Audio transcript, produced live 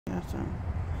So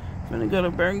I'm gonna go to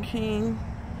Burger King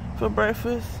for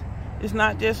breakfast. It's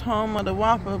not just home of the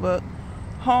Whopper, but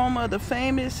home of the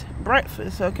famous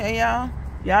breakfast, okay, y'all?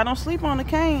 Y'all don't sleep on the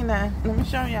cane now. Let me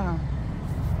show y'all.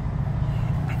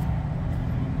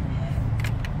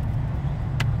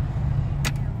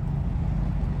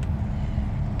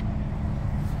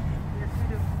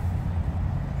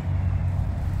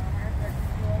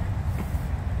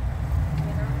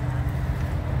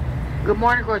 Good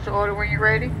morning, what's your order when you're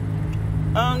ready?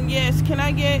 Yes, can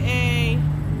I get a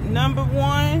number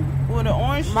 1 with an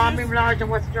orange juice? Small, medium, large, and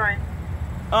what's the drink?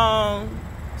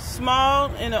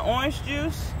 Small and an orange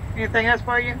juice. Anything else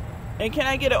for you? And can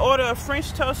I get an order of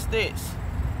French toast sticks?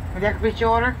 Would that complete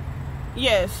your order?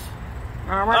 Yes.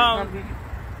 All right. I'm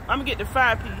gonna get the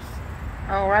 5-piece.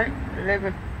 All right.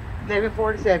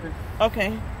 11:47.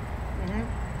 Okay.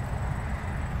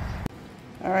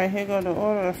 All right, here go the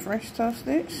order of French toast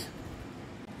sticks.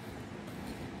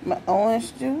 My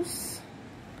orange juice.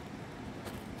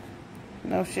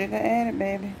 No sugar added,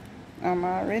 baby. I'm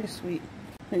already sweet.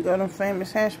 Here go them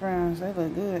famous hash browns. They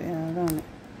look good, y'all, don't it?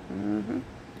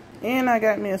 And I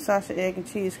got me a sausage, egg, and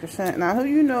cheese croissant. Now, who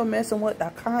you know messing with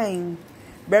the kind?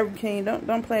 Burger King,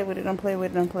 don't play with it. Don't play with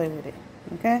it. Don't play with it.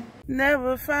 Okay?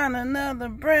 Never find another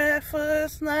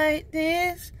breakfast like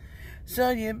this, so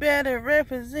you better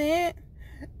represent.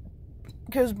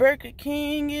 Because Burger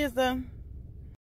King is the